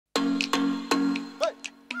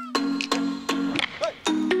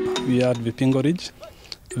we are at Vipingo Ridge.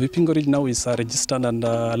 Vipingo Ridge now is registered and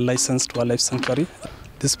licensed wildlife sanctuary.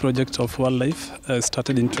 This project of wildlife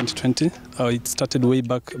started in 2020. It started way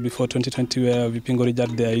back before 2020 where Vipingo Ridge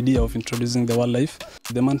had the idea of introducing the wildlife.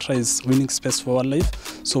 The mantra is winning space for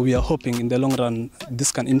wildlife. So we are hoping in the long run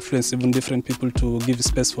this can influence even different people to give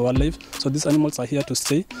space for wildlife. So these animals are here to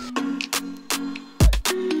stay.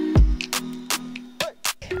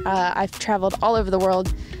 I've traveled all over the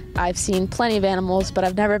world. I've seen plenty of animals, but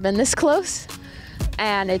I've never been this close.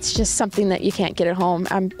 And it's just something that you can't get at home.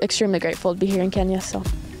 I'm extremely grateful to be here in Kenya. So,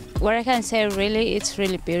 what I can say, really, it's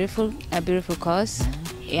really beautiful, a beautiful cause.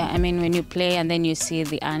 Yeah, I mean, when you play and then you see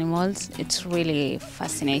the animals, it's really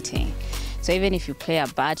fascinating. So even if you play a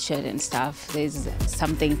bad shot and stuff, there's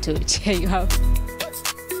something to cheer you up.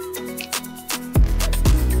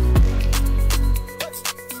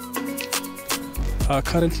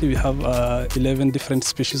 Currently we have 11 different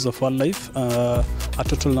species of wildlife, a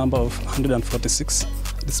total number of 146.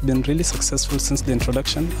 It's been really successful since the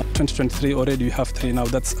introduction. 2023 already we have 3 now.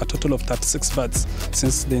 That's a total of 36 birds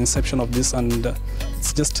since the inception of this, and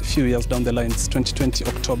it's just a few years down the line. It's 2020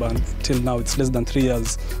 October and till now it's less than 3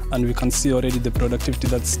 years, and we can see already the productivity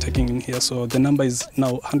that's taking in here. So the number is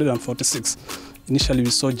now 146. Initially we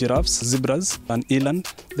saw giraffes, zebras and eland.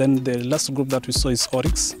 Then the last group that we saw is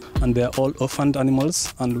oryx, and they are all orphaned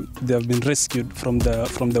animals and they have been rescued from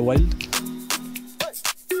the wild.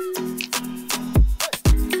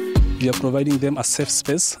 We are providing them a safe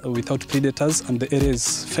space without predators, and the area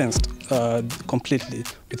is fenced completely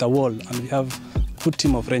with a wall, and we have a good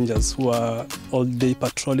team of rangers who are all day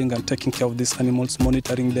patrolling and taking care of these animals,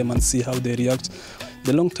 monitoring them and see how they react.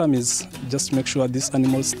 The long term is just make sure these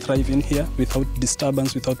animals thrive in here without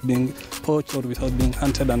disturbance, without being poached or without being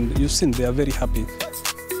hunted, and you've seen they are very happy.